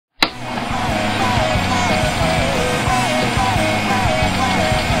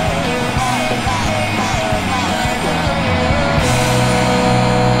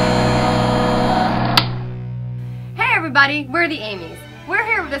the Amy's. We're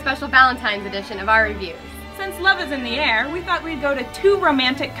here with a special Valentine's edition of our reviews. Since love is in the air, we thought we'd go to 2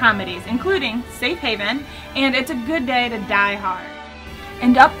 romantic comedies, including Safe Haven and It's a Good Day to Die Hard.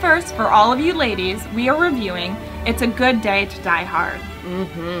 And up first, for all of you ladies, we are reviewing It's a Good Day to Die Hard.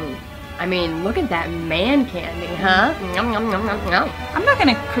 I mean, look at that man candy, huh? Nom, nom, nom, nom, nom. I'm not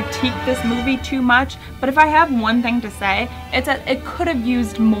going to critique this movie too much, but if I have one thing to say, it's that it could have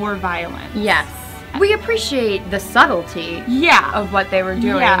used more violence. Yes. We appreciate the subtlety of what they were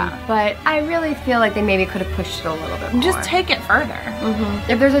doing, but I really feel like they maybe could have pushed it a little bit more. Just take it further.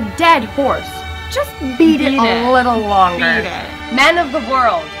 If there's a dead horse, just beat it a little longer. Beat it. Men of the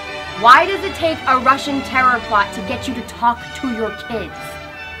world, why does it take a Russian terror plot to get you to talk to your kids?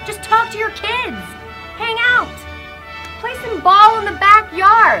 Just talk to your kids. Hang out. Play some ball in the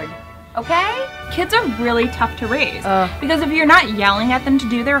backyard. Okay? Kids are really tough to raise because if you're not yelling at them to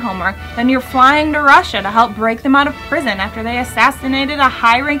do their homework, then you're flying to Russia to help break them out of prison after they assassinated a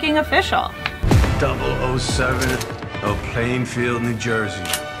high-ranking official. 007 of Plainfield, New Jersey.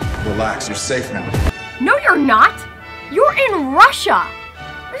 Relax, you're safe now. No, you're not. You're in Russia.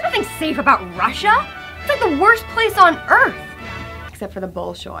 There's nothing safe about Russia. It's like the worst place on earth. Except for the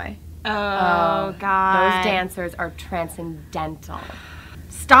Bolshoi. Oh, God. Those dancers are transcendental.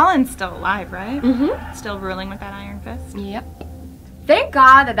 Stalin's still alive, right? Still ruling with that iron fist? Yep. Thank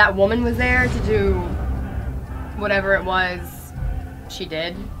God that that woman was there to do whatever it was she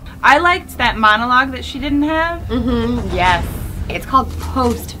did. I liked that monologue that she didn't have. Yes. It's called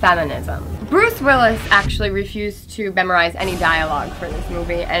post-feminism. Bruce Willis actually refused to memorize any dialogue for this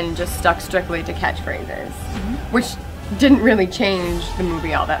movie and just stuck strictly to catchphrases, which didn't really change the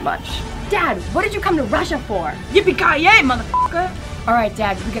movie all that much. Dad, what did you come to Russia for? Yippee-ki-yay, motherfucker! Alright,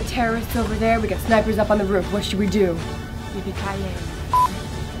 Dad, we got terrorists over there, we got snipers up on the roof. What should we do? Yippee-ki-yay.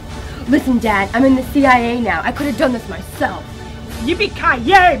 Listen, Dad, I'm in the CIA now. I could have done this myself.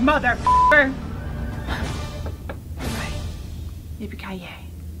 Yippee-ki-yay, motherfucker! Yippee-ki-yay.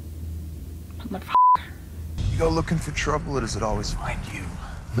 Motherfucker. You go looking for trouble, or does it always find you?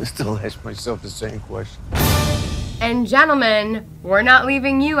 I still ask myself the same question. And gentlemen, we're not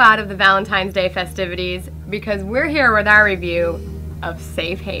leaving you out of the Valentine's Day festivities because we're here with our review of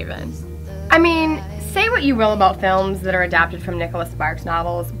Safe Haven. I mean, say what you will about films that are adapted from Nicholas Sparks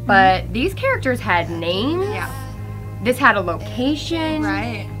novels, but these characters had names. This had a location.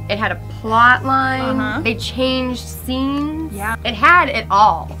 It had a plot line. They changed scenes. It had it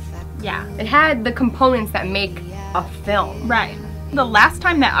all. It had the components that make a film. The last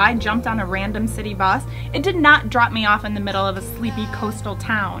time that I jumped on a random city bus, it did not drop me off in the middle of a sleepy coastal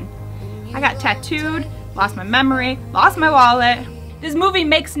town. I got tattooed, lost my memory, lost my wallet. This movie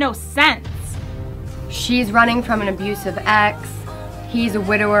makes no sense. She's running from an abusive ex. He's a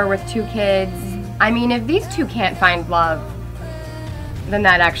widower with 2 kids. I mean, if these two can't find love, then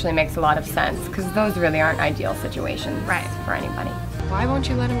that actually makes a lot of sense, because those really aren't ideal situations for anybody. Why won't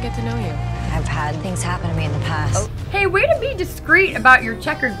you let him get to know you? I've had things happen to me in the past. Hey, way to be discreet about your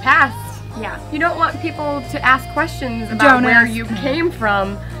checkered past. You don't want people to ask questions about where you came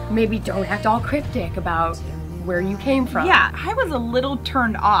from. Maybe don't act all cryptic about where you came from. I was a little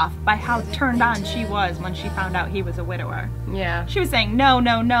turned off by how turned on she was when she found out he was a widower. She was saying no,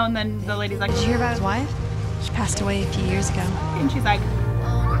 no, no, and then the lady's like, did you hear about his wife? She passed away a few years ago. And she's like,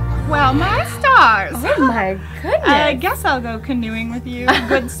 well, my stars. Oh my goodness. I guess I'll go canoeing with you,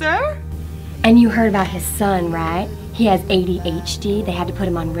 good sir. And you heard about his son, right? He has ADHD. They had to put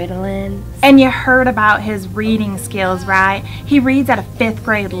him on Ritalin. And you heard about his reading skills, right? He reads at a 5th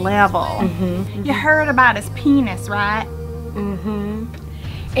grade level. You heard about his penis, right?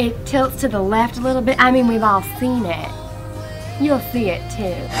 It tilts to the left a little bit. I mean, we've all seen it. You'll see it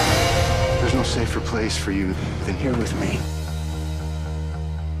too. There's no safer place for you than here with me.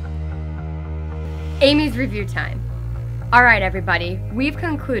 Amy's review time. Alright everybody, we've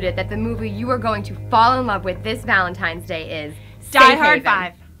concluded that the movie you are going to fall in love with this Valentine's Day is Die Hard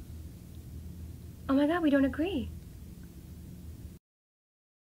 5. Oh my god, we don't agree.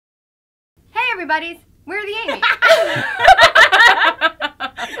 Hey everybody's, we're the Amy.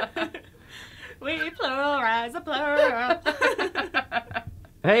 We pluralize a plural.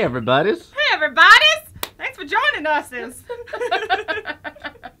 Hey everybody's. Hey everybody's! Thanks for joining us.